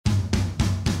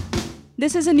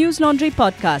This is a News Laundry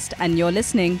podcast, and you're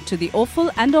listening to the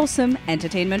Awful and Awesome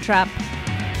Entertainment Wrap.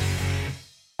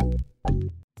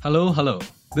 Hello.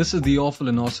 This is the Awful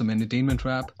and Awesome Entertainment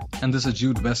Wrap, and this is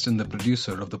Jude Weston, the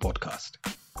producer of the podcast.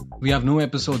 We have no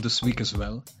episode this week as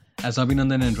well, as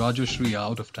Abhinandan and Rajashri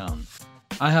are out of town.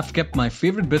 I have kept my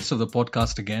favorite bits of the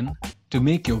podcast again to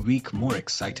make your week more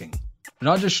exciting.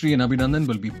 Rajashri and Abhinandan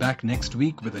will be back next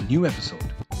week with a new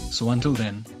episode. So until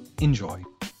then, enjoy.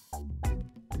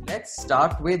 Let's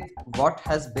start with what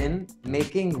has been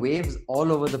making waves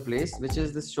all over the place, which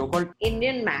is this show called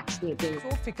Indian Matchmaking. So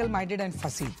fickle-minded and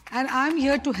fussy. And I'm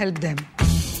here to help them.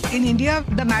 In India,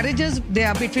 the marriages, they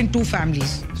are between two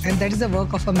families. And that is the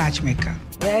work of a matchmaker.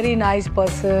 Very nice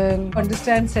person,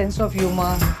 understands sense of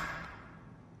humor.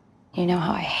 You know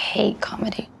how I hate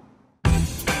comedy.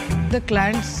 The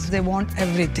clients, they want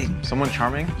everything. Someone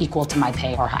charming? Equal to my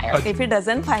pay or higher. If he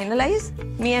doesn't finalize,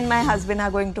 me and my husband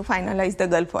are going to finalize the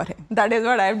girl for him. That is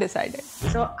what I've decided.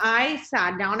 So I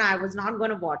sat down. I was not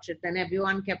going to watch it. Then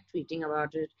everyone kept tweeting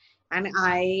about it. And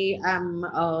I am,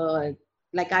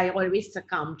 I always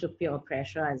succumb to peer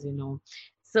pressure, as you know.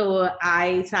 So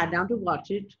I sat down to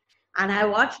watch it. And I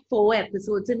watched 4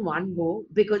 episodes in one go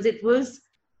because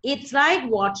it's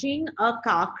like watching a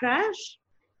car crash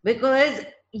because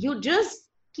you just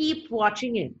keep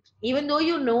watching it, even though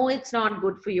you know it's not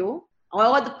good for you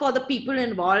or for the people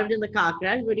involved in the car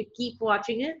crash, but you keep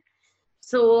watching it.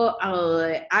 So,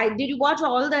 did you watch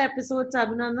all the episodes,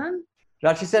 Abhinandan?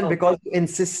 Rashi Sen, because you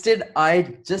insisted,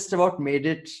 I just about made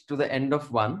it to the end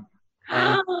of one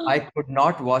and I could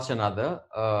not watch another.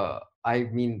 I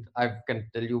can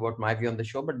tell you about my view on the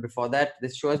show, but before that,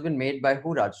 this show has been made by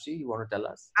who, Rajshri? You want to tell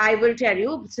us? I will tell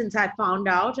you, since I found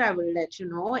out, I will let you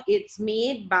know. It's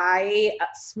made by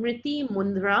Smriti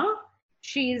Mundra.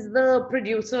 She's the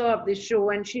producer of this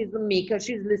show and she's the maker.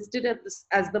 She's listed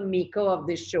as the maker of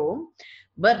this show.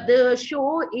 But the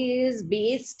show is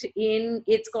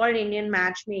it's called Indian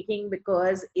Matchmaking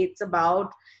because it's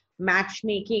about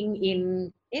matchmaking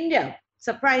in India,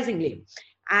 surprisingly.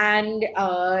 And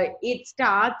it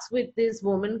starts with this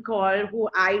woman who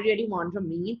I really want to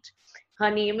meet. Her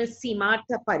name is Seema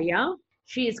Taparia.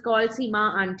 She is called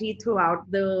Seema Auntie throughout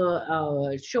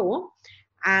the show.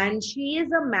 And she is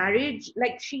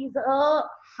she's a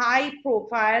high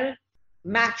profile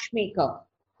matchmaker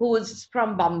who's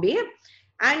from Bombay.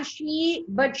 And she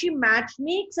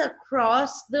matchmakes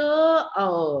across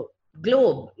the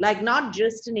globe, like not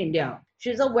just in India.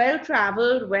 She's a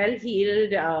well-traveled,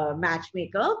 well-heeled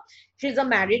matchmaker. She's a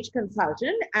marriage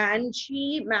consultant and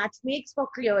she matchmakes for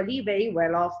clearly very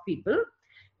well-off people.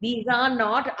 These are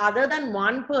not other than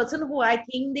one person who I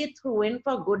think they threw in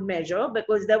for good measure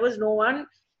because there was no one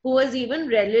who was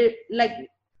even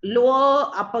lower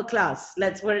upper class.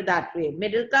 Let's put it that way.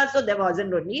 Middle class, so there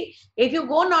wasn't only. If you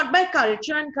go not by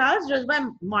culture and caste, just by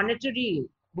monetary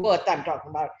worth I'm talking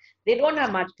about. They don't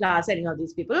have much class, any of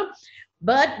these people.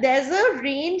 But there's a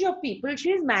range of people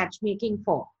she's matchmaking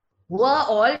for who are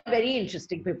all very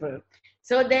interesting people.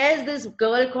 So there's this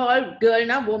woman called,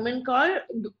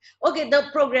 the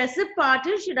progressive part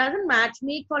is she doesn't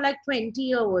matchmake for like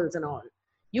 20-year-olds and all.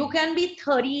 You can be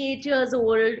 38 years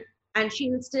old and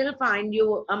she'll still find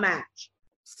you a match.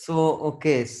 So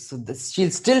she'll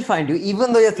still find you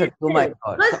even though you're 30. Oh my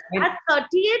God. Because at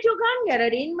 38 you can't get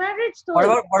arranged marriage. So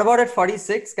what about at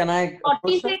 46? Can I?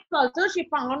 46 also she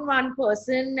found one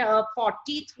person, a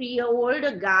 43-year-old,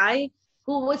 a guy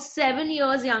who was 7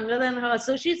 years younger than her.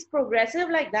 So she's progressive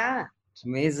like that. It's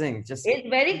amazing. It's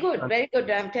very good, very good.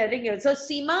 I'm telling you. So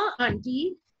Seema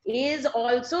Auntie is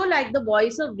also like the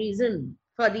voice of reason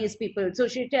for these people. So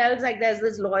she tells there's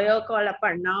this lawyer called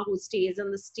Aparna who stays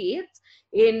in the States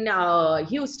in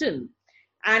Houston.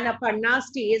 And Aparna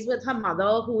stays with her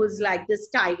mother who is like this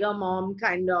tiger mom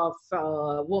kind of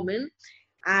woman.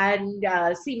 And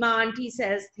Seema Auntie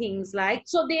says things like,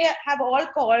 so they have all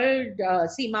called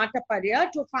Seema Taparia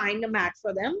to find a match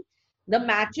for them. The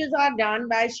matches are done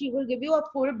by, she will give you a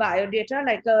full biodata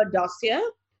like a dossier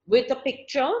with a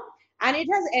picture. And it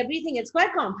has everything. It's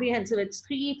quite comprehensive. It's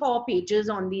 3-4 pages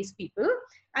on these people.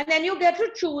 And then you get to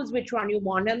choose which one you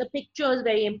want. And the picture is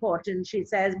very important, she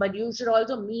says. But you should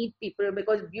also meet people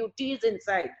because beauty is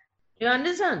inside. You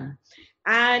understand?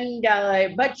 And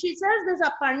but she says this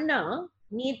Aparna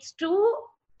needs to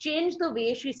change the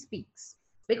way she speaks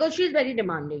because she's very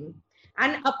demanding.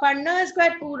 And Aparna is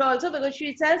quite cool also because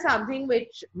she says something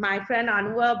which my friend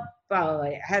Anuva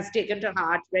has taken to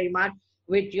heart very much,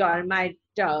 which you all might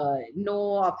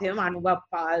know of him, Anuva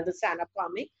Pal, the stand-up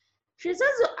comic. She says,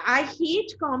 I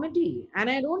hate comedy and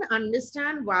I don't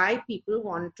understand why people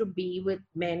want to be with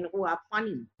men who are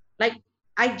funny. Like,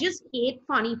 I just hate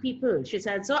funny people, she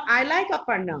said. So I like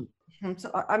Aparna. So,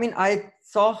 I mean, I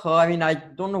saw her. I mean, I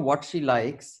don't know what she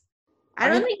likes. I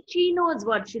don't think she knows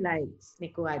what she likes,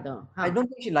 Niku, either. I don't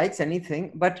think she likes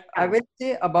anything, but I will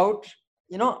say about,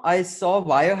 I saw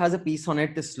Wire has a piece on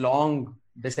it, this long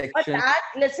dissection.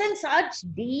 But such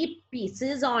deep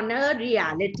pieces on a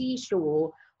reality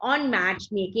show, on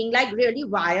matchmaking, like really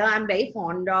Wire, I'm very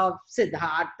fond of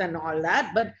Siddharth and all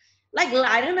that, but like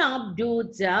lighten up,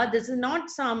 dudes, yeah, this is not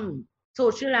some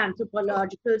social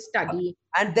anthropological study.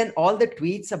 And then all the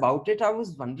tweets about it, I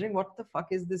was wondering, what the fuck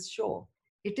is this show?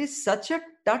 It is such a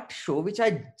tut show, which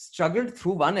I struggled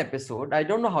through one episode. I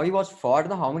don't know how you watched 4. I don't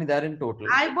know how many there are in total.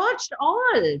 I watched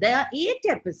all. There are 8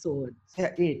 episodes.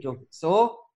 Yeah, 8. Okay.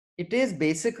 So it is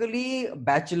basically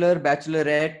Bachelor,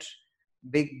 Bachelorette,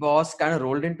 Big Boss kind of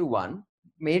rolled into one,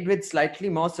 made with slightly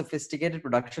more sophisticated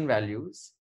production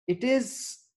values. It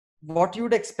is what you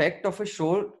would expect of a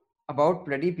show about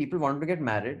bloody people wanting to get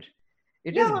married.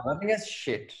 It is boring as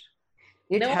shit.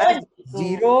 It has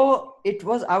zero.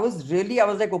 I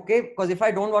was like, okay, because if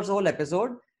I don't watch the whole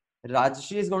episode,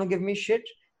 Rajshri is going to give me shit.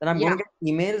 Then I'm going to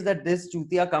get emails that this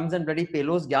Chutia comes and bloody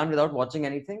pelos gyan without watching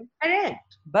anything.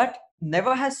 Correct. But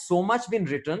never has so much been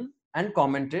written and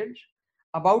commented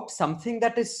about something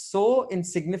that is so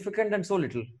insignificant and so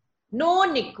little.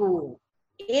 No, Niku.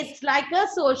 It's like a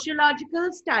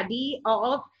sociological study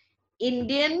of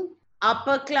Indian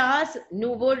upper class,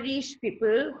 nouveau riche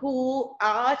people who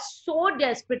are so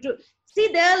desperate to see.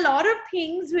 There are a lot of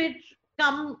things which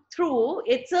come through.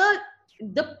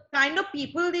 The kind of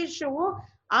people they show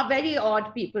are very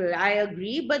odd people, I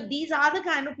agree, but these are the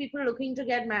kind of people looking to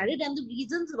get married and the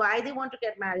reasons why they want to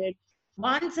get married.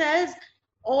 One says,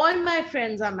 all my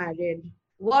friends are married.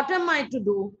 What am I to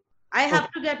do? I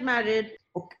have to get married.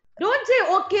 Okay. Don't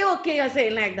say okay, you're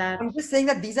saying like that. I'm just saying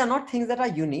that these are not things that are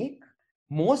unique.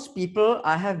 Most people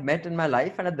I have met in my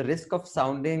life, and at the risk of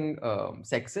sounding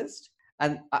sexist,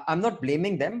 and I'm not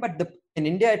blaming them, but in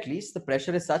India at least, the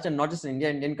pressure is such, and not just in India,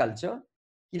 Indian culture,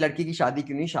 ki ladki ki shaadi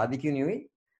kyun nahi hui.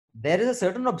 There is a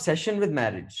certain obsession with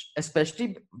marriage,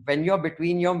 especially when you're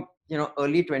between your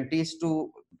early 20s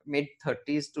to mid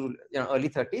 30s to early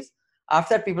 30s.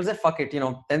 After that, people say fuck it,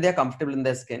 then they're comfortable in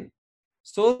their skin.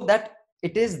 So that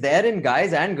it is there in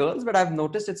guys and girls, but I've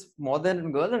noticed it's more than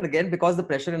in girls. And again, because the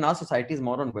pressure in our society is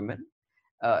more on women,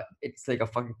 it's like a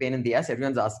fucking pain in the ass.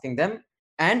 Everyone's asking them.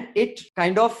 And it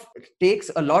kind of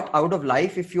takes a lot out of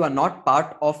life if you are not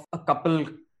part of a couple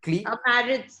clique. A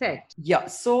marriage set. Yeah.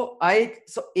 So I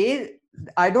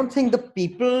don't think the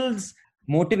people's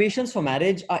motivations for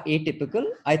marriage are atypical.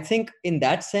 I think in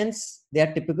that sense, they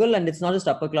are typical, and it's not just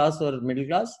upper class or middle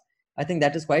class. I think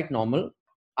that is quite normal.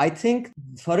 I think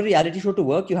for a reality show to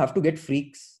work, you have to get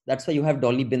freaks. That's why you have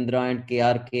Dolly Bindra and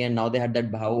KRK, and now they had that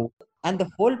Bhau. And the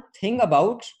whole thing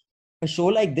about a show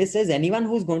like this is anyone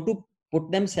who's going to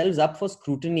put themselves up for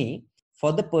scrutiny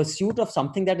for the pursuit of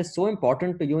something that is so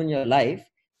important to you in your life,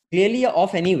 clearly you're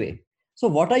off anyway. So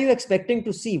what are you expecting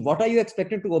to see? What are you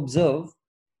expecting to observe?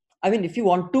 I mean, if you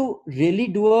want to really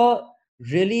do a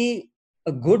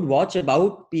good watch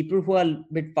about people who are a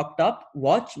bit fucked up,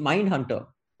 watch Mindhunter.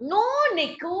 No,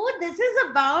 Niku,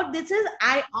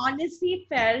 I honestly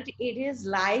felt it is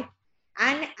like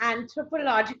an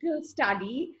anthropological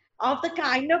study of the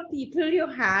kind of people you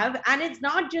have. And it's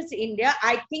not just India.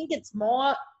 I think it's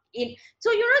more so,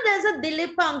 there's a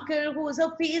Dilip uncle who's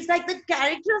a face, like the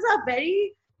characters are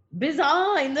very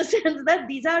bizarre in the sense that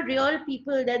these are real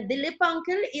people. That Dilip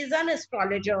uncle is an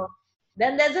astrologer.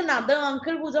 Then there's another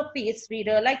uncle who's a face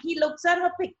reader. Like he looks at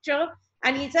her picture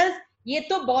and he says, "Ye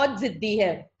to bahut ziddi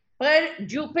hai." But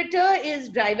Jupiter is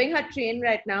driving her train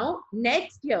right now.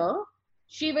 Next year,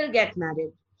 she will get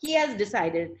married. He has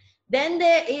decided. Then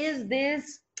there is the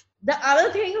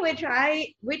other thing which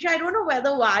I don't know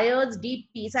whether Wired's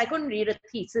deep piece, I couldn't read a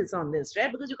thesis on this,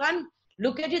 right? Because you can't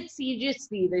look at it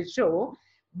seriously, the show.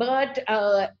 But,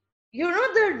 the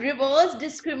reverse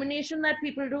discrimination that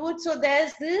people do. So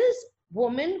there's this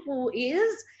woman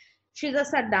she's a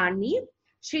Sardani.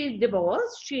 She's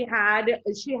divorced. She has a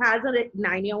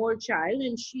 9-year-old child,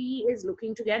 and she is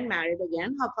looking to get married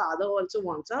again. Her father also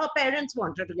wants her. Her parents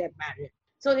want her to get married.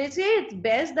 So they say it's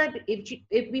best that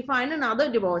if we find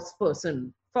another divorced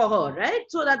person for her, right?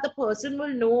 So that the person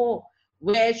will know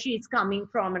where she's coming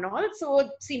from and all.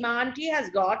 So Seema Auntie has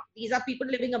got, these are people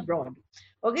living abroad.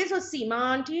 Okay, so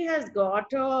Seema Auntie has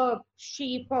got a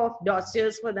sheaf of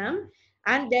dossiers for them.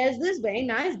 And there's this very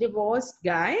nice divorced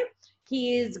guy.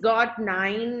 He's got a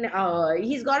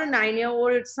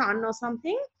 9-year-old son or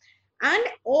something. And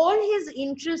all his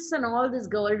interests and all, this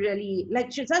girl really,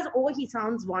 like she says, oh, he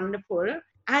sounds wonderful.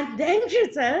 And then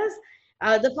she says,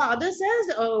 The father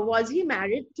says, was he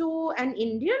married to an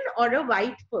Indian or a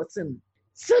white person?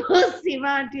 So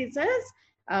Seema auntie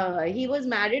says, he was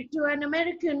married to an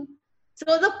American.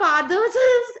 So the father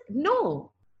says,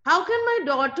 no. How can my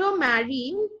daughter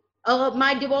marry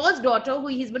my divorced daughter, who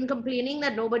he's been complaining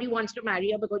that nobody wants to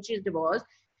marry her because she's divorced?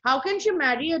 How can she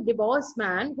marry a divorced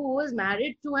man who was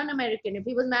married to an American? If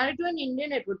he was married to an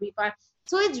Indian, it would be fine.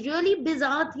 So it's really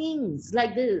bizarre things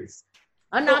like this.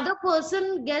 Another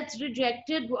person gets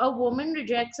rejected, a woman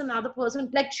rejects another person.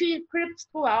 Like she crips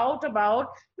throughout about,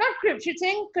 not crip, she's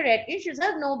saying correctly, she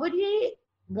says, nobody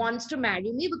wants to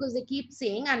marry me because they keep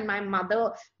saying, and my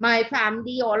mother, my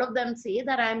family, all of them say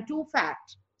that I'm too fat.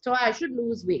 So I should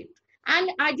lose weight. And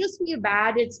I just feel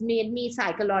bad. It's made me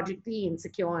psychologically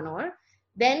insecure and all.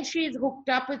 Then she's hooked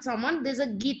up with someone. There's a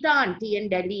Geeta auntie in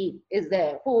Delhi is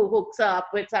there who hooks her up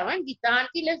with someone. Geeta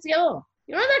auntie lives here.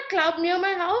 You know that club near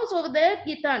my house over there?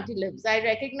 Geeta auntie lives. I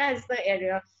recognize the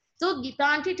area. So Geeta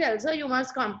auntie tells her you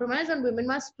must compromise and women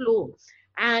must flow.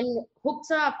 And hooks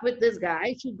her up with this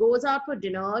guy. She goes out for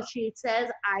dinner. She says,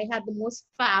 I had the most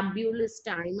fabulous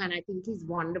time and I think he's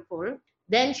wonderful.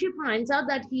 Then she finds out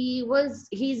that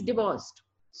he's divorced.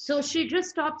 So she just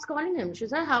stops calling him.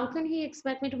 She's like, how can he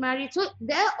expect me to marry? So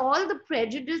there are all the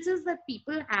prejudices that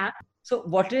people have. So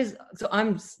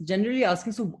I'm generally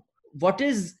asking, so what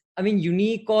is,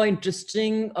 unique or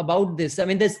interesting about this?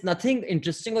 There's nothing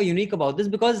interesting or unique about this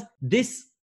because this,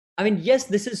 yes,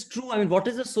 this is true. What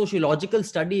is a sociological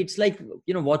study? It's like,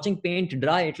 watching paint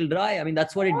dry, it'll dry.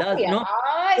 That's what it does,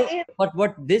 But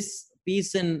what this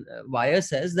piece in Wire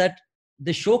says that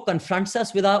the show confronts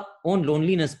us with our own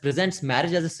loneliness, presents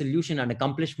marriage as a solution and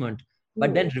accomplishment,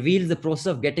 but then reveals the process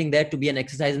of getting there to be an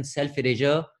exercise in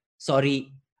self-erasure,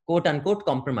 quote unquote,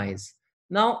 compromise.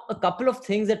 Now, a couple of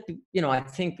things that, I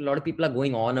think a lot of people are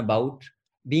going on about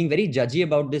being very judgy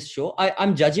about this show.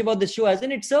 I'm judgy about this show as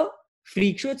in it's a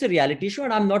freak show, it's a reality show,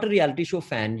 and I'm not a reality show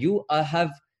fan. You have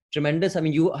tremendous,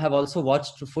 you have also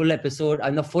watched a full episode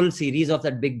and the full series of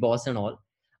that Big Boss and all.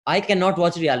 I cannot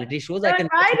watch reality shows.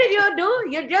 Why did you do?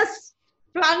 You just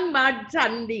flung mud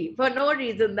Sunday for no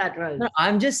reason that was. No,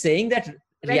 I'm just saying that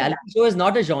reality show is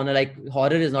not a genre, like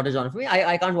horror is not a genre for me.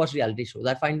 I can't watch reality shows.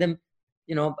 I find them,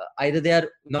 either they are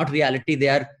not reality, they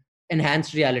are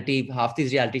enhanced reality. Half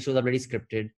these reality shows are very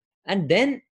scripted. And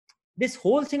then this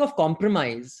whole thing of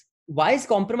compromise. Why is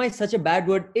compromise such a bad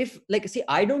word?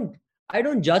 I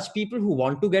don't judge people who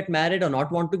want to get married or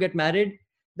not want to get married.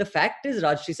 The fact is,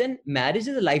 Rajshri Sen, marriage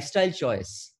is a lifestyle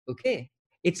choice. Okay.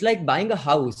 It's like buying a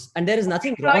house and there is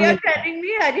nothing wrong. You're telling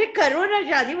me, Ajay, karo na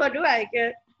shadi, what do I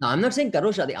care? No, I'm not saying karo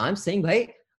shadi. I'm saying,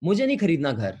 bhai, mujhe nahi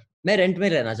kharidna ghar. Main rent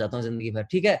mein rehna chahta hu zindagi bhar.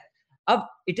 Theek hai? Ab,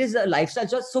 it is a lifestyle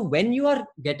choice. So when you are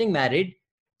getting married,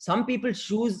 some people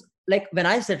choose, like when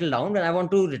I settle down, when I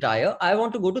want to retire, I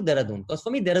want to go to Dehradun. Because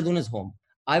for me, Dehradun is home.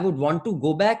 I would want to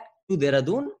go back to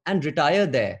Dehradun and retire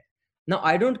there. Now,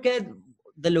 I don't care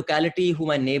the locality, who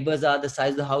my neighbors are, the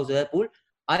size of the house, the pool.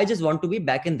 I just want to be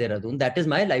back in Dehradun. That is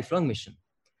my lifelong mission.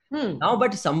 Now,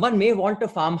 but someone may want a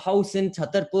farmhouse in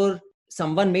Chhatarpur.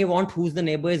 Someone may want who's the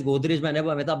neighbor, is Godrej my neighbor,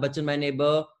 Amitabh Bachchan my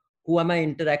neighbor, who am I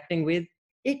interacting with?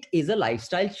 It is a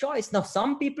lifestyle choice. Now,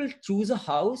 some people choose a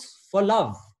house for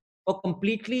love, for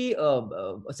completely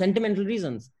sentimental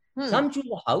reasons. Some choose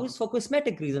a house for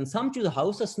cosmetic reasons. Some choose a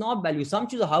house for snob value. Some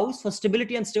choose a house for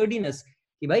stability and sturdiness.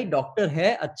 कि भाई doctor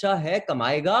है, अच्छा है,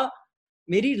 कमाएगा,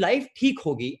 मेरी life ठीक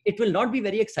होगी. It will not be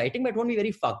very exciting, but it won't be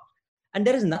very fucked. And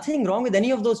there is nothing wrong with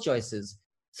any of those choices.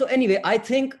 So anyway, I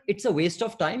think it's a waste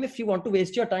of time. If you want to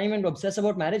waste your time and obsess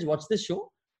about marriage, watch this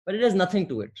show. But it has nothing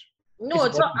to it.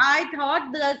 No, so I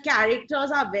thought the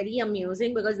characters are very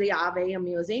amusing because they are very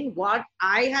amusing. What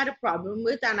I had a problem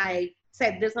with, and I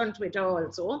said this on Twitter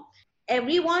also,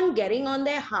 everyone getting on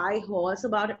their high horse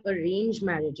about arranged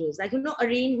marriages. Like,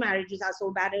 arranged marriages are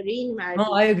so bad. Arranged marriages.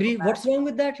 No, I agree. What's wrong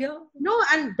with that here? No,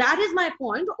 and that is my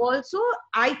point. Also,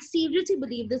 I seriously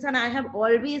believe this, and I have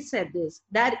always said this,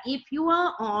 that if you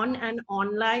are on an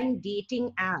online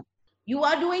dating app, you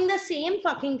are doing the same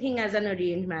fucking thing as an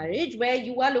arranged marriage, where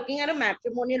you are looking at a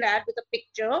matrimonial ad with a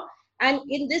picture. And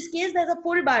in this case, there's a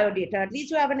full bio data. At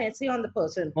least you have an essay on the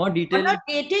person. More detail. On a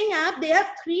dating app, they have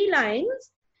 3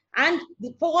 lines and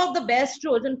 4 of the best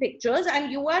chosen pictures.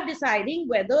 And you are deciding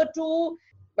whether to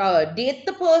date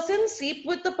the person, sleep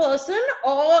with the person,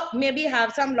 or maybe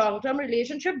have some long-term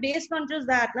relationship based on just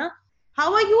that. Na?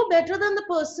 How are you better than the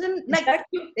person? Like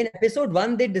in episode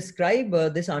 1, they describe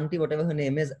this auntie, whatever her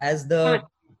name is, as the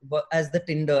as the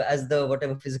Tinder, as the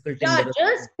whatever physical Yeah, Tinder.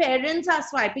 just parents are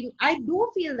swiping. I do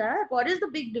feel that. What is the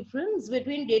big difference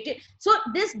between dating? So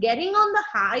this getting on the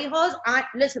high horse.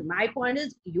 Listen, my point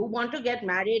is, you want to get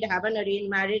married, have an arranged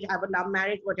marriage, have a love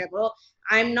marriage, whatever.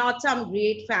 I'm not some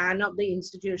great fan of the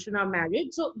institution of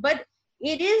marriage. So, but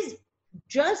it is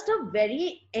just a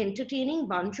very entertaining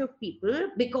bunch of people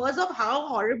because of how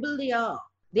horrible they are.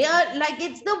 They are like,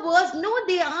 it's the worst. No,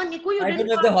 they are. Niku, you I didn't don't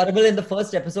know if they're horrible in the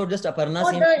first episode. Just Aparna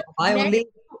Oh, seemed.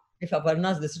 If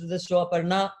Aparna's listened to the show,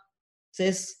 Aparna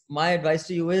says, my advice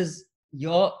to you is,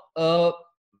 you're a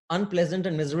unpleasant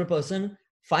and miserable person.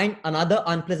 Find another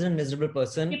unpleasant and miserable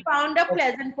person. He found a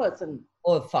pleasant person.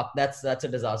 Oh fuck, that's a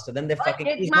disaster. Then they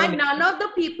fucking. None of the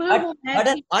people who but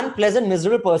an unpleasant,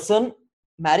 miserable person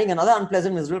marrying another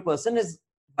unpleasant, miserable person is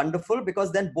wonderful,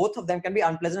 because then both of them can be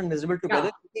unpleasant and miserable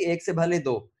together.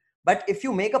 Yeah. But if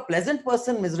you make a pleasant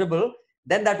person miserable,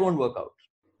 then that won't work out.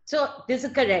 So this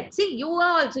is correct. See, you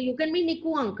are also, you can be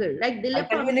Niku uncle, like Dilip I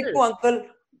can be Niku uncle,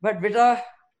 but beta,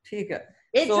 theek hai.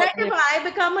 It's so, like if I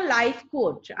become a life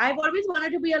coach. I've always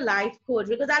wanted to be a life coach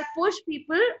because I'll push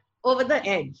people over the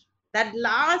edge. That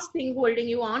last thing holding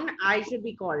you on, I should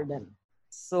be called in.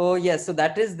 So yes, so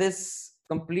that is this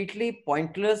completely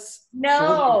pointless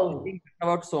show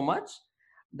about so much.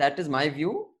 That is my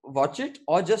view. Watch it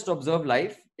or just observe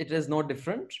life. It is no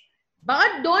different.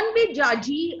 But don't be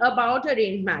judgy about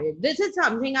arranged marriage. This is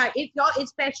something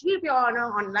especially if you're on an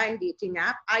online dating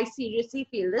app, I seriously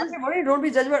feel this. Okay, don't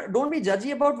be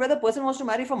judgy about whether the person wants to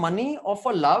marry for money or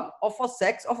for love or for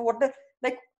sex or for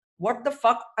what the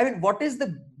fuck? I mean, what is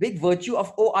the big virtue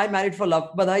of, oh, I married for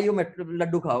love, badhai ho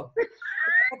laddu khao?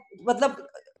 Matlab,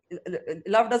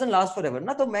 love doesn't last forever.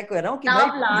 Na, to main keh raha hu ki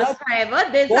love lasts forever.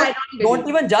 Don't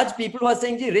even judge people who are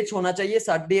saying, ji, rich hona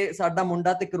chahiye, sada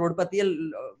munda te crorepati hai.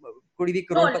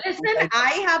 No, listen,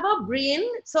 I have a brain,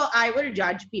 so I will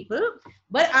judge people.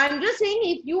 But I'm just saying,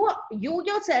 if you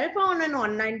yourself are on an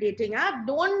online dating app,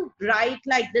 don't write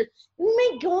like this. Oh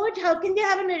my God, how can they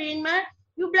have an arrangement?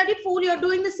 You bloody fool, you're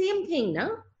doing the same thing,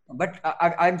 no? But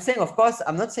I'm saying, of course,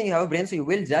 I'm not saying you have a brain, so you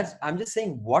will judge. I'm just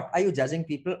saying, what are you judging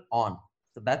people on?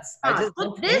 So that's, I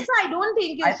don't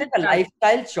think it's a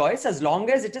lifestyle choice, as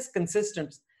long as it is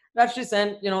consistent. That's just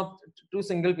saying, two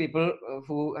single people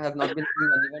who have not been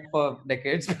seeing anyone for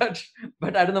decades.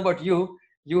 But I don't know about you.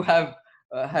 You have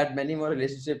had many more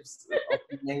relationships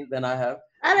than I have.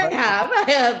 And I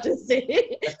have to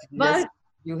say. But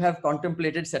you have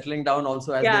contemplated settling down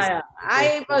also. As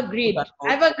I've agreed.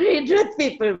 I've agreed with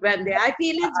people when I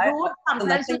feel it's good.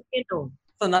 Sometimes you say no.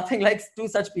 So nothing like two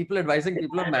such people advising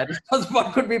people on marriage, because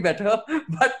what could be better?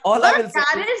 But all I will say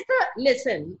is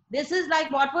listen, this is like,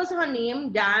 what was her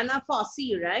name? Diana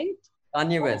Fossey, right?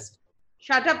 Kanye West.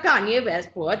 Shut up, Kanye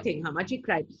West. Poor thing, how much he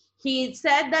cried. He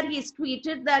said that he's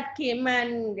tweeted that Kim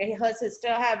and her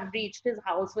sister have reached his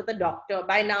house with a doctor.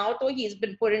 By now, though, he's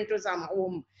been put into some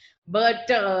home. But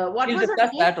what was her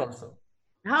name? That also.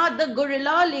 The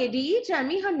gorilla lady. Tell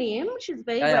me her name. She's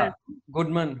very well.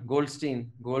 Goldman.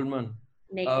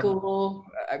 Nico.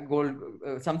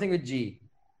 Something with G.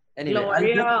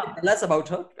 Anyway, tell us about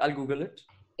her. I'll Google it.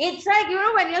 It's like,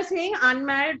 when you're saying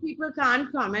unmarried people can't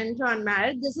comment on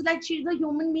marriage, this is like she's a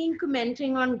human being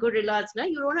commenting on gorillas. No?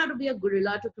 You don't have to be a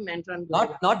gorilla to comment on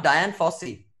gorillas. Not Diane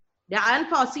Fossey. Diane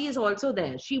Fossey is also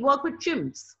there. She worked with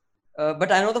chimps.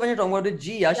 But I know that when you're talking about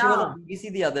G, she was on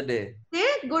BBC the other day.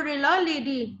 Say gorilla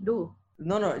lady, do.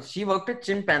 No, she worked with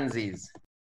chimpanzees.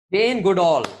 Jane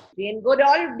Goodall. Jane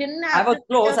Goodall didn't have. I was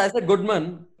close. I said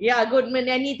Goodman. Yeah, Goodman,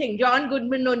 anything. John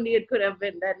Goodman only it could have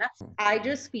been there. I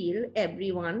just feel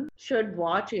everyone should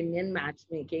watch Indian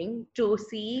matchmaking to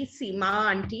see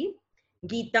Seema auntie,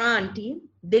 Geeta auntie,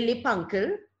 Dilip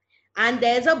uncle, and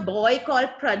there's a boy called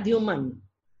Pradyuman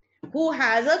who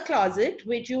has a closet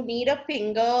which you need a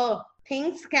finger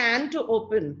thing scan to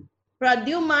open.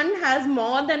 Pradyuman has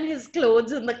more than his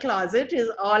clothes in the closet is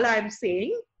all I'm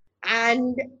saying.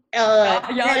 And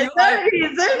there's a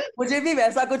reason. मुझे भी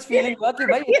वैसा कुछ feeling हुआ कि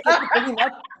भाई कुड़ी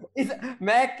मत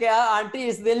मैं क्या आंटी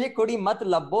इसके लिए कुड़ी मत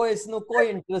लब्बो इसनु कोई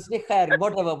interest नहीं खैर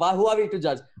whatever who are we to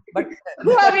judge but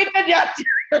who are we to judge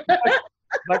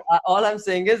but all I'm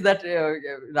saying is that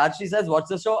Rajshri says watch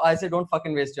the show. I say don't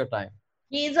fucking waste your time.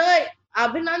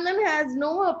 Abhinandan has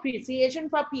no appreciation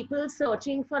for people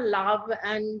searching for love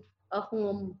and a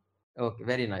home. Okay,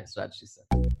 very nice, Rajshri sir.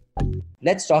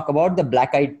 Let's talk about the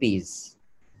Black Eyed Peas.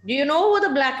 Do you know who the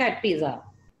Black Eyed Peas are?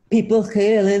 People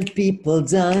killing, people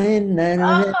dying.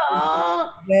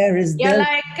 Where is you're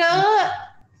like a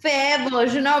fair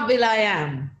version of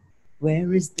will.i.am.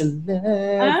 Where is the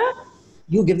love?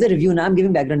 You give the review now. I'm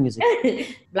giving background music.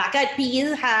 Black Eyed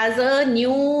Peas has a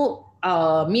new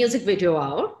music video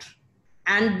out.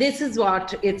 And this is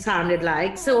what it sounded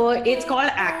like. So it's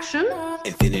called Action.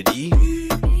 Infinity.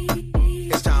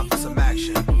 It's time for some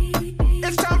action.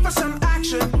 It's time for some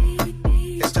action.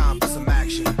 It's time for some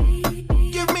action.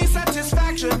 Give me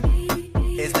satisfaction.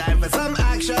 It's time for some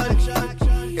action.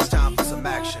 It's time for some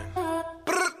action.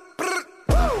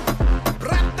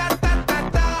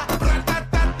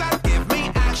 Give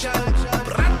me action.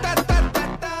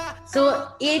 So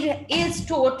it is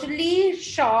totally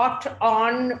shot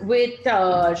on with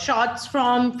shots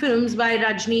from films by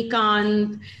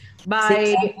Rajnikant,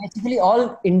 by basically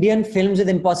all Indian films with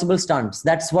impossible stunts.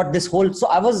 That's what this whole. So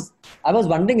I was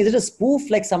wondering, is it a spoof?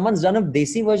 Like someone's done a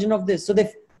desi version of this? So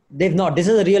they've not. This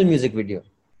is a real music video.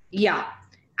 yeah.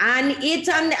 And it's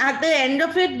at the end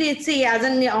of it, they say,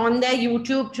 on their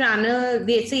YouTube channel,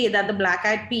 they say that the Black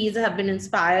Eyed Peas have been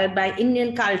inspired by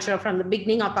Indian culture from the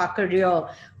beginning of our career.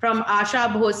 From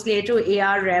Asha Bhosle to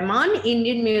A.R. Rahman,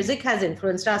 Indian music has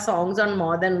influenced our songs on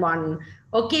more than one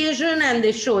occasion, and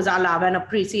this shows our love and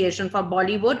appreciation for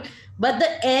Bollywood. But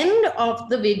the end of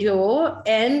the video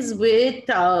ends with,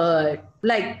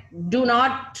 do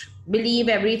not believe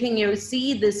everything you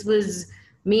see. This was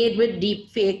made with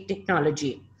deep fake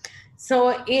technology.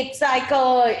 So it's like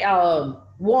a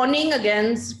warning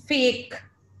against fake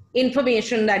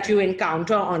information that you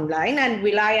encounter online. And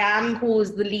will.i.am,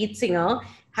 who's the lead singer,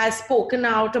 has spoken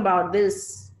out about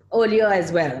this earlier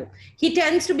as well. He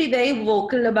tends to be very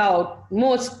vocal about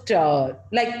most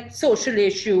social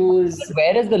issues.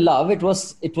 Where is the love? It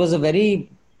was a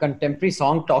very contemporary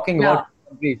song talking about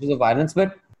contemporary issues of violence.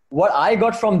 But what I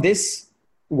got from this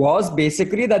was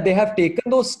basically that they have taken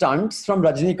those stunts from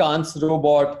Rajnikant's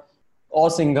robot or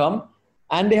Singham,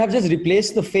 and they have just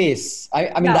replaced the face.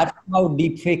 I mean, that's how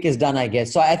deepfake is done, I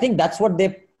guess. So I think that's what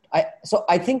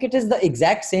I think it is the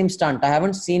exact same stunt. I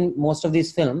haven't seen most of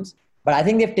these films, but I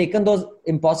think they've taken those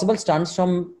impossible stunts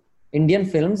from Indian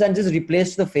films and just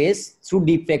replaced the face through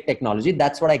deepfake technology.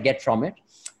 That's what I get from it.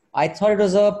 I thought it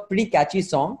was a pretty catchy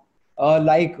song,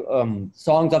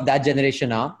 songs of that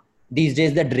generation are. These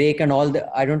days, the Drake and all,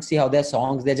 I don't see how they're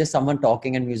songs. They're just someone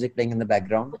talking and music playing in the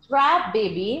background. It's rap,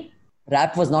 baby.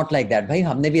 Rap was not like that. Bhai,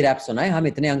 हमने भी rap सुना है. हम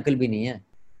इतने uncle भी नहीं हैं.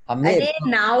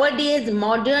 Nowadays,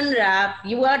 modern rap,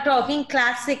 you are talking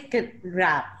classic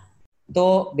rap.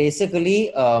 तो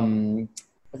basically,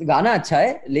 गाना अच्छा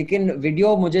है, लेकिन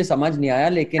वीडियो मुझे समझ नहीं आया,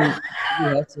 लेकिन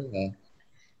है.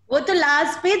 वो तो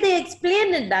last पे they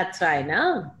explained it, that's why,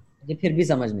 na? मुझे फिर भी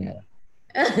समझ नहीं आया.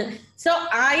 So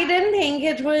I didn't think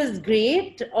it was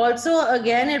great. Also,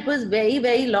 again, it was very,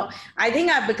 very long. I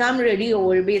think I've become really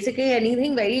old. Basically,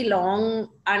 anything very long,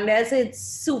 unless it's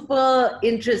super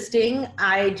interesting,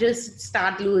 I just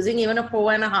start losing. Even a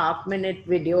 4.5 minute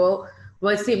video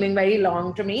was seeming very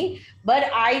long to me.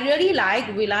 But I really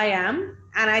like will.i.am,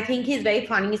 and I think he's very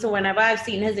funny. So whenever I've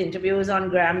seen his interviews on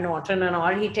Graham Norton and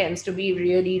all, he tends to be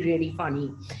really, really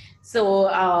funny. So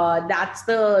that's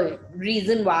the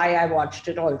reason why I watched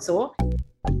it also.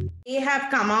 They have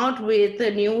come out with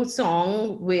a new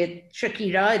song with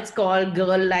Shakira. It's called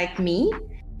Girl Like Me.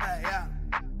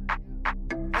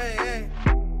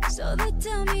 So they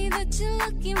tell me that you're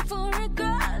looking for a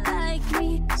girl like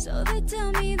me. So they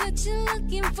tell me that you're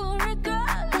looking for a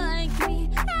girl like me.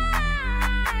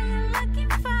 You're looking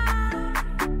for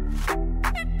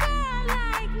a girl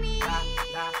like me.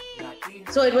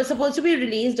 So it was supposed to be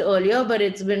released earlier, but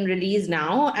it's been released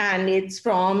now, and it's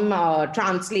from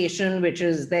Translation, which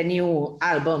is their new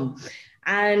album.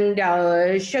 And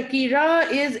Shakira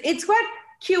it's quite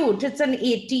cute. It's an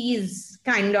 80s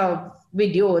kind of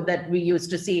video that we used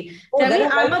to see. Tell me,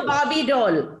 I'm a Barbie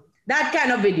doll. That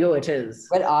kind of video it is.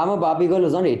 Well, I'm a Barbie girl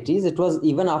was on 80s. It was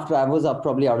even after I was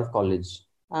probably out of college.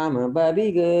 I'm a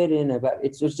Barbie girl in a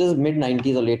it's just mid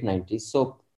 90s or late 90s.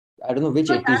 So I don't know which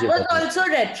 80s that was also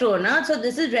retro, na? So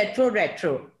this is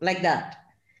retro, like that.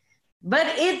 But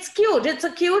it's cute. It's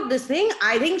a cute, this thing.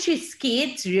 I think she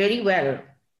skates really well.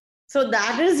 So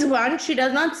that is one. She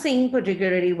does not sing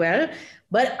particularly well,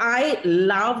 but I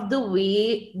love the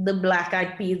way the Black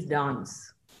Eyed Peas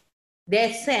dance.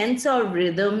 Their sense of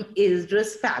rhythm is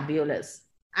just fabulous.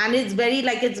 And it's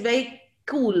very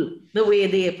cool the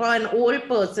way for an old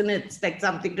person, it's like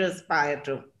something to aspire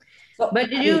to. So, but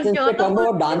did you since we're talking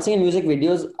about dancing in music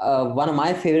videos, one of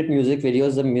my favorite music videos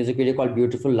is a music video called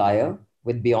Beautiful Liar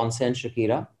with Beyonce and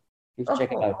Shakira. You should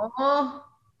check it out. Oh,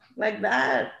 like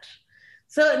that.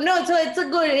 So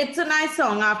it's a nice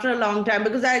song after a long time,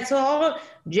 because I saw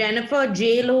Jennifer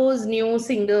J-Lo's new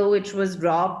single, which was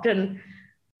dropped, and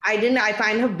I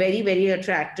find her very, very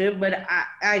attractive, but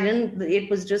it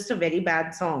was just a very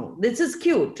bad song. This is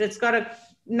cute. It's got a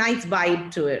nice vibe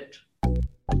to it.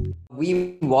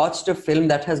 We watched a film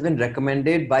that has been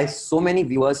recommended by so many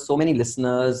viewers, so many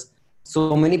listeners,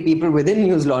 so many people within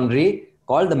News Laundry,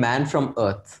 called The Man from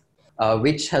Earth,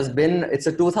 which has been, it's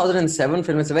a 2007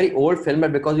 film. It's a very old film,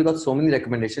 but because we got so many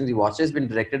recommendations, we watched it. It's been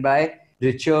directed by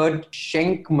Richard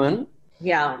Schenkman.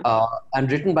 Yeah.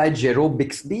 And written by Jerome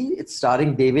Bixby. It's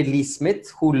starring David Lee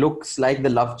Smith, who looks like the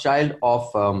love child of,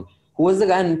 who was the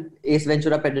guy in Ace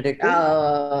Ventura: Pet Detective?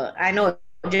 I know,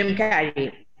 Jim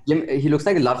Carrey. He looks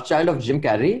like a love child of Jim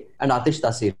Carrey and Atish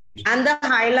Tasir. And the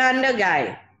Highlander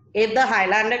guy. If the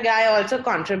Highlander guy also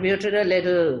contributed a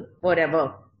little,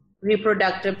 whatever,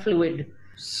 reproductive fluid.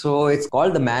 So it's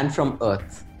called The Man from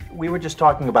Earth. We were just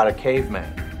talking about a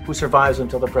caveman who survives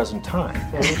until the present time.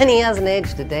 And he hasn't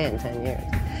aged a day in 10 years.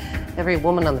 Every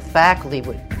woman on the faculty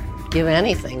would give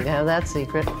anything to have that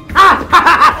secret.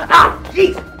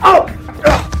 Jeez! Oh!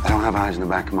 I don't have eyes in the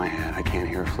back of my head. I can't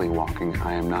hear a flea walking.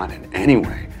 I am not in any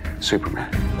way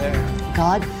Superman.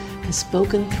 God has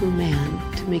spoken through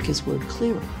man to make his word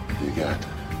clearer. You got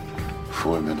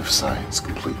 4 men of science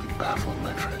completely baffled,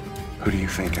 my friend. Who do you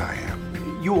think I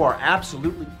am? You are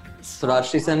absolutely... So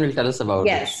Rajshri Sen will tell us about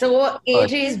Yes, it. so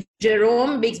it is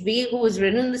Jerome Bixby who's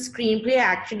written the screenplay.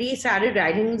 Actually started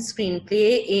writing the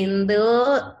screenplay in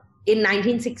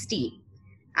 1960,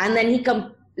 and then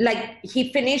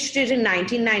he finished it in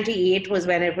 1998 was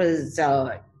when it was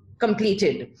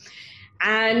completed,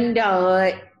 and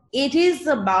it's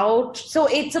about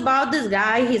this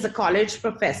guy. He's a college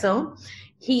professor.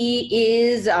 He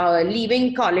is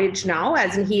leaving college now,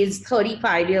 as in he is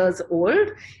 35 years old,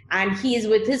 and he is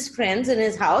with his friends in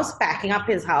his house, packing up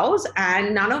his house,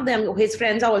 and none of them, his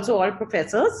friends are also all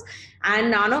professors,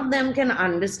 and none of them can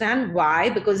understand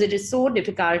why, because it is so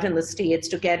difficult in the States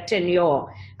to get tenure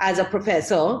as a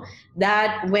professor,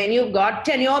 that when you've got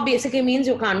tenure, basically means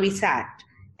you can't be sacked,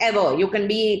 ever. You can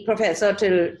be professor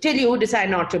till you decide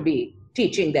not to be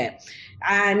teaching there.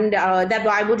 And that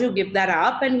why would you give that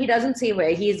up? And he doesn't say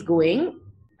where he's going.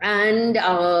 And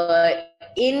at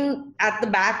the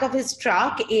back of his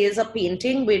truck is a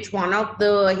painting which one of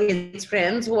his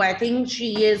friends, who I think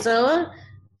she's an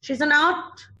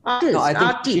artist, No, I think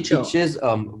art she teacher. teaches,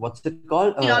 what's it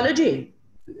called? Theology.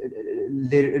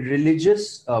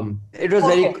 Religious. It was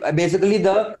basically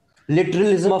the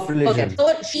literalism of religion. Okay,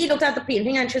 so she looked at the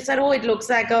painting and she said, oh, it looks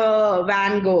like a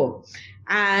Van Gogh.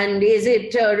 And is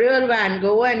it a real Van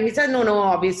Gogh? And he said, no,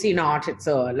 obviously not. It's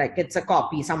a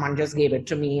copy. Someone just gave it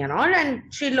to me and all. And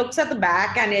she looks at the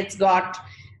back and it's got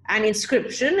an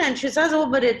inscription. And she says, oh,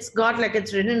 but it's got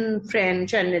it's written in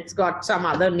French and it's got some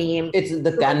other name.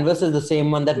 The canvas is the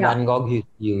same one that Van Gogh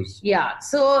used. Yeah.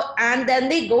 So, and then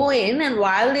they go in, and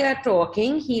while they are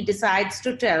talking, he decides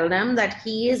to tell them that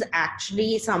he is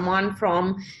actually someone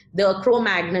from the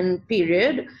Cro-Magnon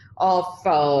period of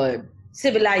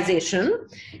civilization,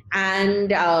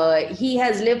 and he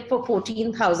has lived for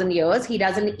 14,000 years. He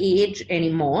doesn't age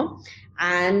anymore,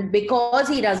 and because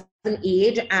he doesn't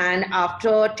age, and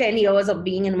after 10 years of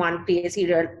being in one place, he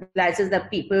realizes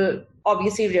that people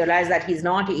obviously realize that he's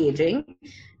not aging,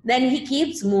 then he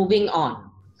keeps moving on.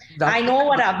 I know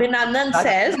what Abhinandan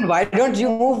says. Why don't you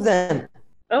move then?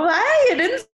 Why? You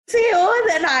didn't say, oh,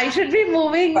 then I should be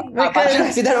moving. Because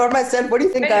I see that about myself. What do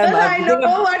you think I am? Because I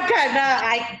know what kind of,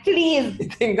 please,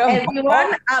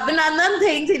 everyone, Abhinandan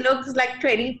thinks he looks like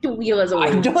 22 years old.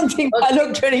 I don't think I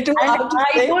look 22.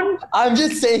 I'm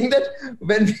just saying that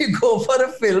when we go for a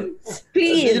film,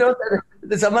 please.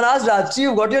 Someone asked Rajshri,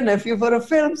 you got your nephew for a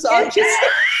film, so I just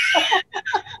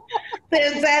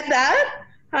they said that?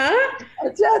 Huh?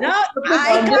 No,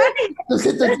 I can't.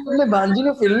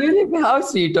 How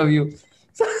sweet of you.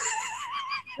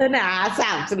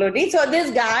 Absolutely. So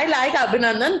this guy, like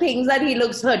Abhinandan, thinks that he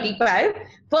looks 35.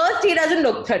 First, he doesn't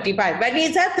look 35. When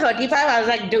he said 35, I was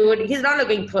like, dude, he's not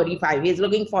looking 35. He's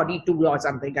looking 42 or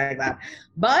something like that.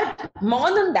 But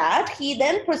more than that, he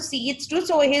then proceeds to,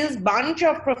 so his bunch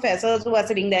of professors who are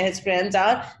sitting there, his friends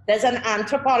there's an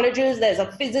anthropologist, there's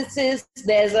a physicist,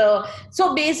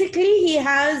 so basically he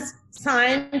has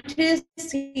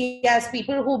scientists, he has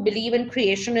people who believe in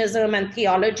creationism and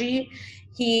theology.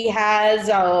 He has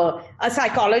a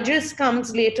psychologist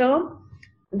comes later.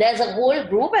 There's a whole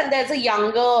group, and there's a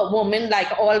younger woman,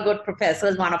 like all good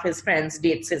professors. One of his friends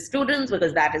dates his students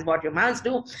because that is what you must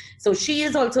do. So she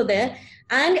is also there.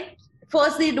 And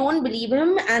first they don't believe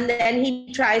him, and then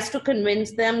he tries to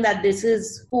convince them that this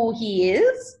is who he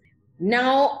is.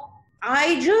 Now,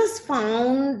 I just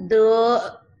found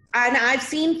and I've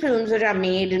seen films that are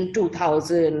made in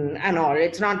 2000 and all.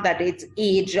 It's not that it's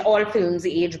aged, all films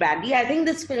age badly. I think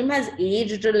this film has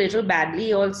aged a little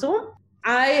badly also.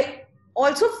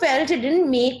 also felt it didn't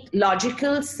make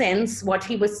logical sense what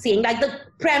he was saying. Like the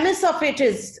premise of it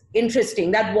is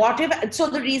interesting, that what if, so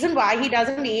the reason why he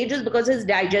doesn't age is because his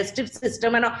digestive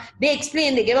system, and they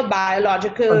explain, they give a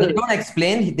biological... But they don't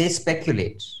explain, they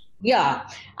speculate. Yeah.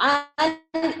 And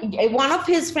one of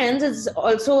his friends is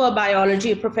also a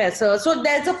biology professor. So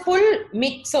there's a full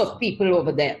mix of people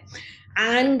over there.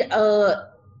 And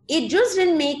it just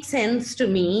didn't make sense to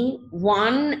me.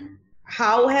 One,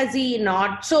 how has he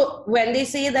not... So when they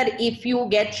say that if you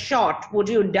get shot, would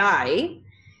you die?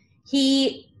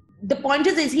 The point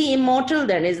is he immortal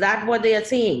then? Is that what they are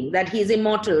saying? That he's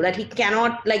immortal, that he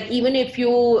cannot, like, even if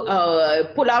you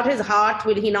pull out his heart,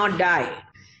 will he not die?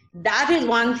 That is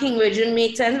one thing which didn't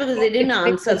make sense because they didn't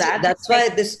answer that. That's why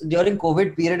this during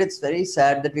COVID period, it's very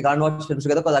sad that we can't watch films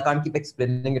together because I can't keep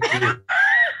explaining it to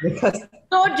you.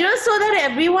 So just so that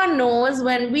everyone knows,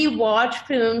 when we watch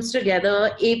films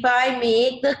together, if I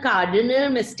make the cardinal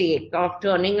mistake of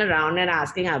turning around and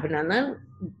asking Abhinandan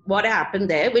what happened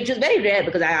there, which is very rare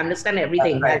because I understand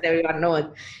everything, as everyone knows.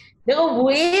 The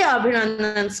way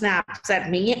Abhinandan snaps at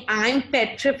me, I'm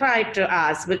petrified to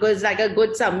ask because like a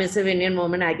good submissive Indian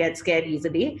woman, I get scared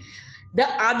easily. The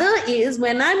other is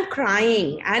when I'm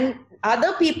crying and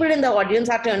other people in the audience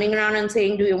are turning around and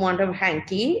saying, do you want a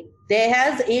hanky? There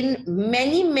has in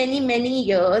many, many, many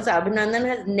years, Abhinandan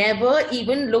has never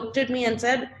even looked at me and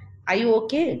said, are you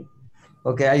okay?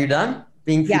 Okay, are you done?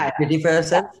 Being pity for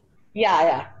yourself?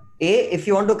 Yeah. If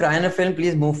you want to cry in a film,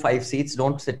 please move 5 seats.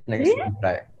 Don't sit next to me and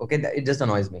cry. Okay, it just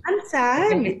annoys me. I'm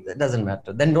sad. It doesn't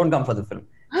matter. Then don't come for the film.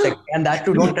 And that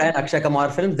too, don't try an Akshay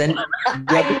Kumar film. Then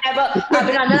I've never cried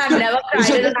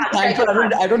in an Akshay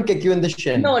Kumar. I don't kick you in the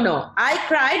shin. No. I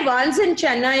cried once in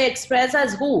Chennai Express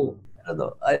as who? I don't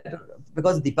know.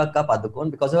 Because Deepak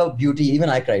Padukone, because of her beauty, even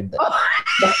I cried there.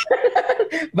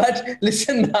 But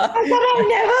listen, I'll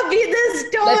never be this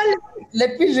tall.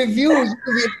 Let me review.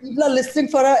 People are listening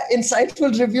for our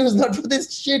insightful reviews, not for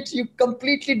this shit. You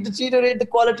completely deteriorate the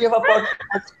quality of our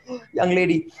podcast, young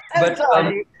lady. I'm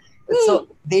sorry.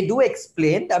 So they do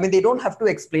explain. I mean, they don't have to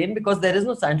explain because there is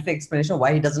no scientific explanation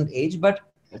why he doesn't age. But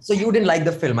so you didn't like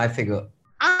the film, I figure.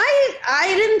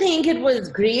 I didn't think it was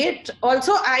great.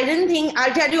 Also, I didn't think,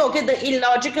 I'll tell you, okay, the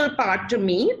illogical part to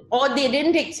me, or they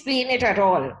didn't explain it at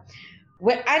all.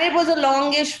 And it was a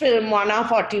longish film, 1 hour,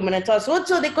 40 minutes or so.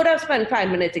 So they could have spent 5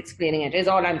 minutes explaining it, is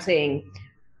all I'm saying.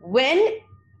 When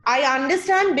I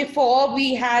understand before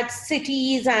we had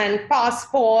cities and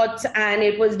passports and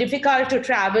it was difficult to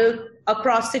travel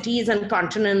across cities and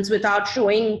continents without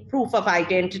showing proof of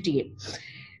identity.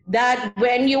 That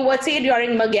when you were, say,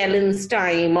 during Magellan's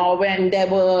time or when there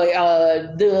were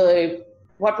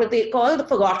what were they called? The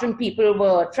forgotten people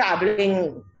were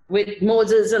traveling with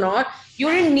Moses and all, you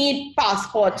didn't need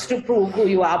passports to prove who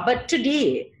you are. But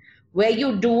today, where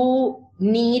you do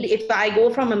need, if I go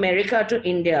from America to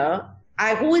India,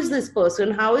 who is this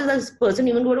person? How is this person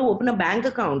even going to open a bank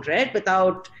account, right?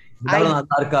 Without an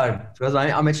Aadhaar card. Because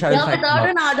Amit Shah will find without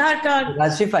an Aadhaar card.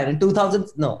 That's fine. In 2000,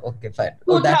 no, okay, fine.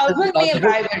 2000 may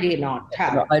probably not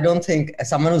have. No, I don't think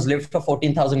someone who's lived for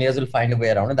 14,000 years will find a way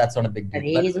around it. That's not a big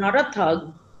deal. He's not a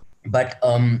thug. But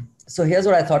so here's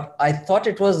what I thought. I thought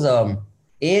it was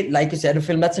like you said, a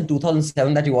film that's in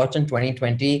 2007 that you watched in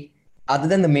 2020. Other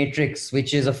than The Matrix,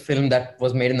 which is a film that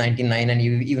was made in 1999, and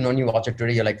even when you watch it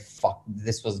today, you're like, fuck,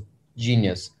 this was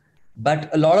genius.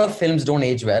 But a lot of films don't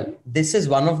age well. This is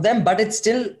one of them, but it's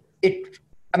still,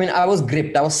 I was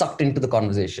gripped. I was sucked into the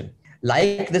conversation.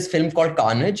 Like this film called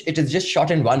Carnage, it is just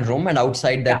shot in one room and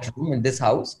outside that room in this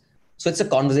house. So it's a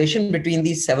conversation between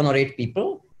these 7 or 8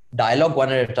 people, dialogue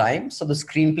one at a time. So the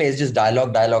screenplay is just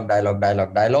dialogue.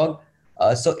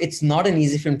 So it's not an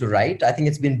easy film to write. I think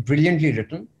it's been brilliantly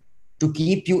written to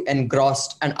keep you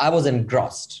engrossed. And I was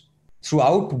engrossed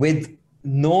throughout with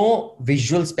no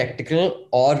visual spectacle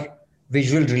or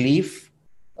visual relief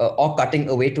or cutting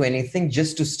away to anything,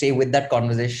 just to stay with that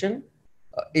conversation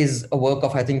is a work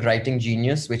of, I think, writing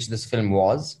genius, which this film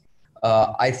was.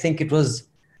 I think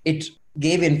it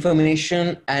gave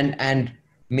information and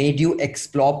made you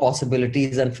explore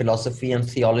possibilities and philosophy and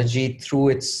theology through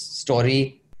its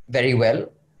story very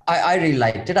well. I really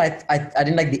liked it. I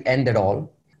didn't like the end at all.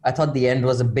 I thought the end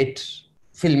was a bit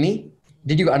filmy.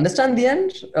 Did you understand the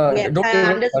end? Yes,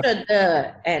 I understood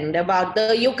the end about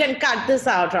you can cut this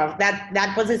out of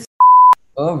that was his.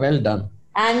 Oh, well done.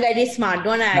 I'm very smart.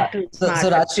 Don't act too smart. So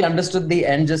Rajshri understood the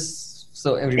end, just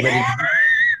so everybody.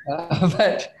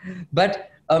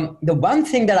 But the one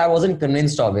thing that I wasn't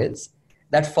convinced of is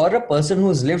that for a person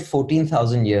who's lived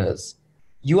 14,000 years,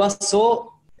 you are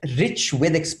so rich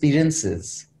with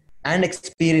experiences and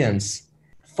experience.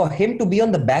 For him to be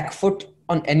on the back foot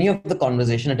on any of the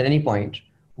conversation at any point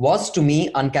was to me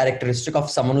uncharacteristic of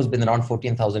someone who's been around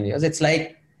 14,000 years. It's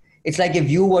like if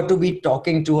you were to be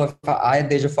talking to I at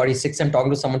the age of 46 and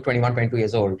talking to someone 21, 22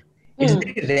 years old. It's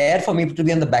very rare for me to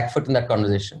be on the back foot in that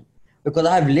conversation because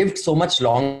I've lived so much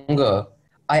longer.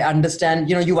 I understand,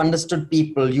 you've understood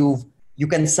people, you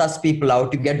can suss people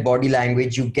out, you get body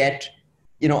language, you get,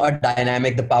 a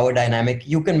dynamic, the power dynamic.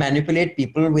 You can manipulate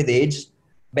people with age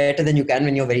better than you can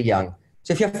when you're very young.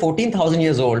 So if you're 14,000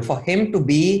 years old, for him to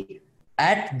be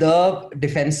at the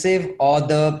defensive or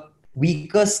the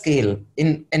weaker scale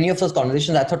in any of those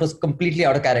conversations, I thought was completely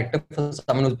out of character for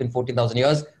someone who's been 14,000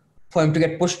 years, for him to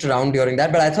get pushed around during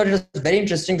that. But I thought it was very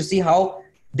interesting to see how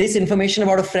this information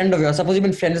about a friend of yours, suppose you've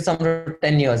been friends with someone for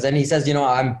 10 years and he says,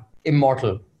 I'm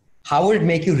immortal. How would it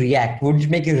make you react? Would it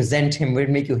make you resent him? Would it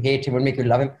make you hate him? Would it make you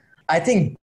love him? I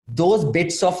think those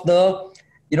bits of the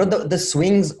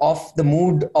swings of the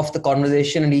mood of the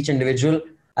conversation in each individual,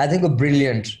 I think were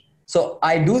brilliant. So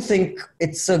I do think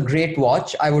it's a great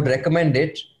watch. I would recommend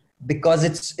it because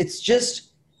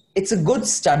it's a good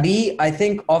study, I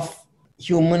think, of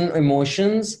human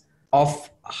emotions, of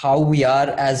how we are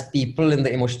as people in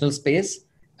the emotional space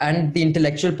and the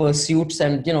intellectual pursuits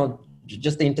and,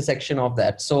 just the intersection of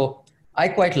that. So I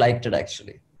quite liked it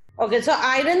actually. Okay, so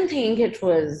I didn't think it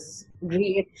was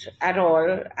great at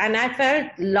all. And I felt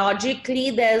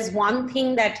logically there's one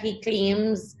thing that he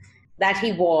claims that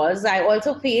he was. I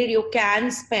also feel you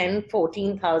can spend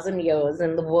 14,000 years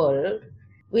in the world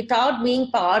without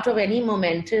being part of any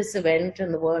momentous event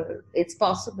in the world. It's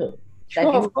possible. Sure,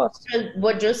 that of course.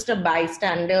 were just a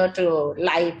bystander to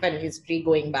life and history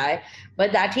going by,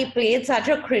 but that he played such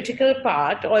a critical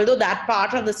part, although that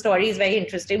part of the story is very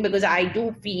interesting because I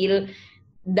do feel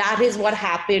that is what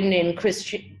happened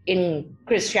in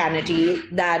Christianity,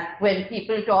 that when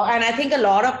people talk, and I think a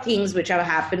lot of things which have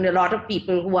happened, a lot of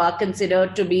people who are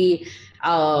considered to be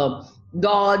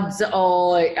gods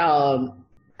or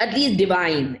at least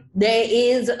divine,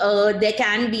 there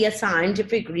can be a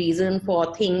scientific reason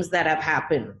for things that have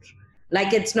happened.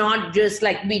 Like, it's not just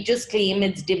like we just claim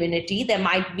it's divinity. There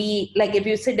might be, like, if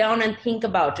you sit down and think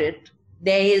about it,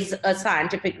 there is a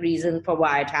scientific reason for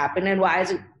why it happened and why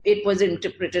it was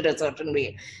interpreted a certain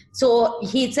way. So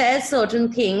he says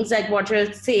certain things, like what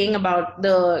you're saying about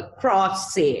the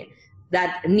cross, say,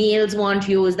 that nails weren't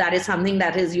used. That is something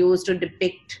that is used to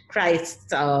depict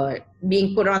Christ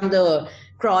being put on the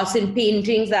cross in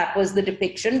paintings. That was the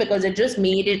depiction because it just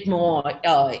made it more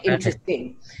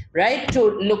interesting, right,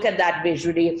 to look at that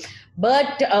visually.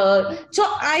 But so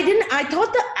I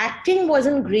thought the acting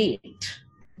wasn't great.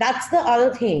 That's the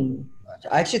other thing.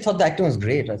 I actually thought the acting was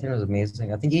great. I think it was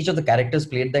amazing. I think each of the characters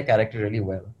played their character really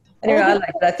well. Anyway, I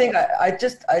liked it. I think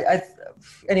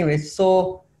anyway,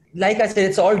 so like I said,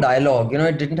 it's all dialogue.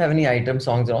 It didn't have any item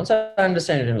songs and all. So I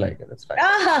understand you didn't like it. That's fine.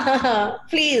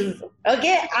 Please.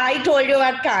 Okay, I told you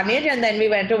about Carnage and then we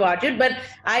went to watch it. But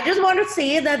I just want to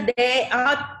say that there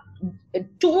are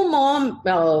two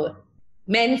more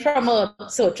men from Earth,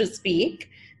 so to speak.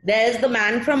 There's The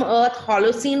Man from Earth,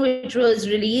 Holocene, which was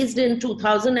released in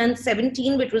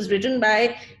 2017, which was written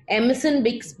by Emerson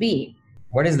Bixby.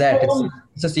 What is that?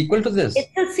 It's a sequel to this?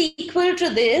 It's a sequel to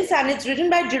this, and it's written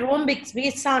by Jerome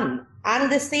Bixby's son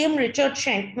and the same Richard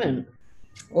Schenkman.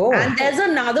 Oh. And there's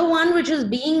another one which is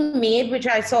being made, which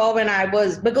I saw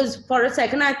because for a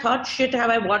second I thought, shit, have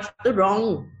I watched the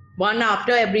wrong one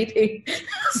after everything?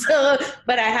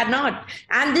 But I had not.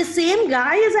 And the same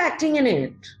guy is acting in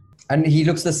it. And he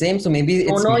looks the same, so maybe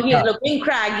it's... Oh no, he's looking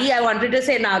craggy. I wanted to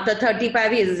say now, the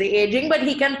 35 he is aging, but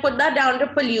he can put that down to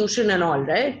pollution and all,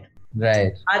 right?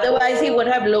 Right. Otherwise, he would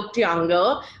have looked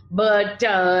younger. But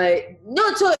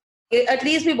no, so at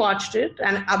least we watched it,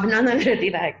 and Abhinandan really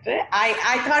liked it.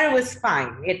 I thought it was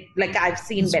fine. I've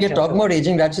seen better. We're talking about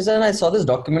aging, Rachisa, and I saw this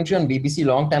documentary on BBC a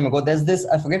long time ago. There's this,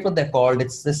 I forget what they're called.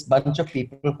 It's this bunch of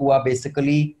people who are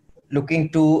basically looking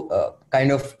to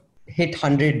kind of hit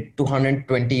 100 to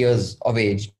 120 years of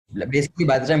age. Basically,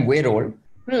 by the time we're old,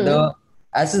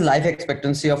 as the life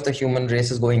expectancy of the human race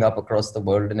is going up across the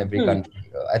world in every country.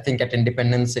 I think at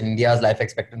independence, India's life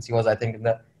expectancy was, I think, in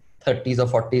the 30s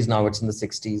or 40s. Now it's in the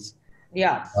 60s.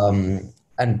 Yeah.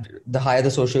 And the higher the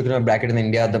socioeconomic bracket in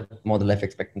India, the more the life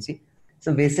expectancy.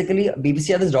 So basically,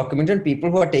 BBC had this documentary on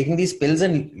people who are taking these pills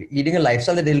and leading a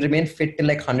lifestyle that they'll remain fit till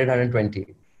like 100,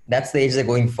 120. That's the age they're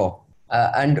going for.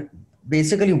 And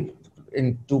basically,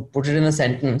 to put it in a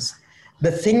sentence,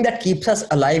 the thing that keeps us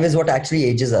alive is what actually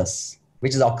ages us,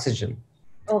 which is oxygen.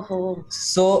 Oh.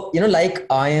 So, like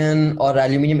iron or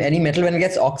aluminium, any metal, when it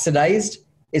gets oxidized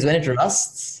is when it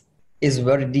rusts, is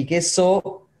where it decays.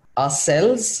 So our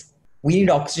cells, we need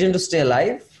oxygen to stay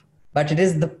alive, but it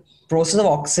is the process of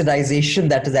oxidization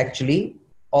that is actually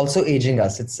also aging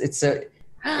us. It's a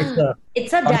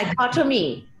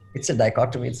dichotomy. It's a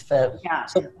dichotomy. It's fair. Yeah.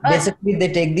 So basically,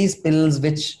 they take these pills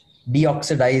which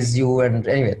deoxidize you, and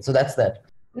anyway, so that's that.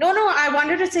 No, I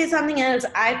wanted to say something else.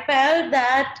 I felt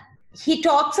that he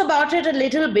talks about it a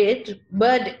little bit,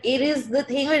 but it is the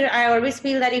thing where I always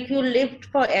feel that if you lived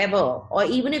forever, or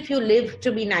even if you lived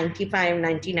to be 95,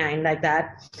 99 like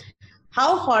that,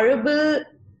 how horrible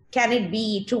can it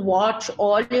be to watch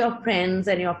all your friends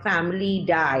and your family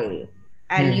die?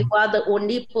 And you are the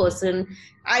only person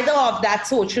either of that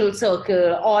social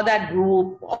circle or that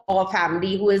group or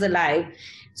family who is alive.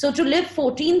 So to live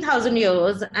 14,000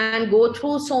 years and go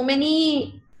through so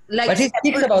many... But he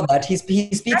speaks about that. He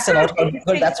speaks about how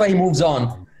difficult, that's why he moves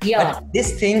on. Yeah. But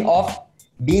this thing of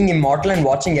being immortal and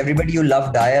watching everybody you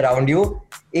love die around you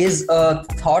is a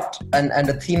thought and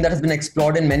a theme that has been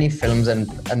explored in many films and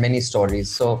many stories.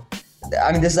 So,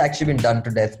 I mean, this has actually been done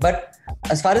to death. But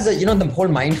as far as the whole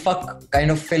mindfuck kind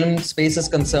of film space is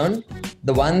concerned,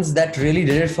 the ones that really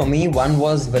did it for me, one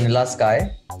was Vanilla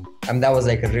Sky. I mean, that was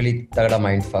like a really thagda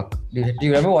mindfuck. Do you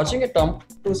remember watching it, Tom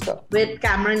Cruise? With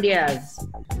Cameron Diaz.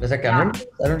 Was that Cameron?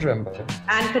 Yeah. I don't remember.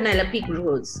 And Penelope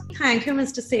Cruz. Thank you,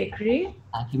 Mr. Sekhri.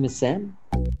 Thank you, Miss Sam.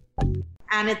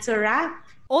 And it's a wrap.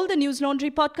 All the News Laundry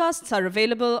podcasts are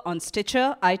available on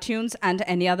Stitcher, iTunes, and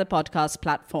any other podcast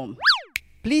platform.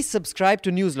 Please subscribe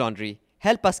to News Laundry.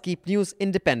 Help us keep news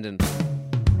independent.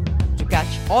 To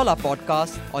catch all our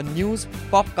podcasts on news,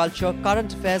 pop culture,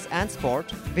 current affairs, and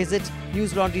sport, visit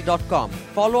newslaundry.com.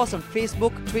 Follow us on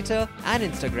Facebook, Twitter, and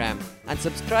Instagram, and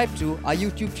subscribe to our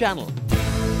YouTube channel.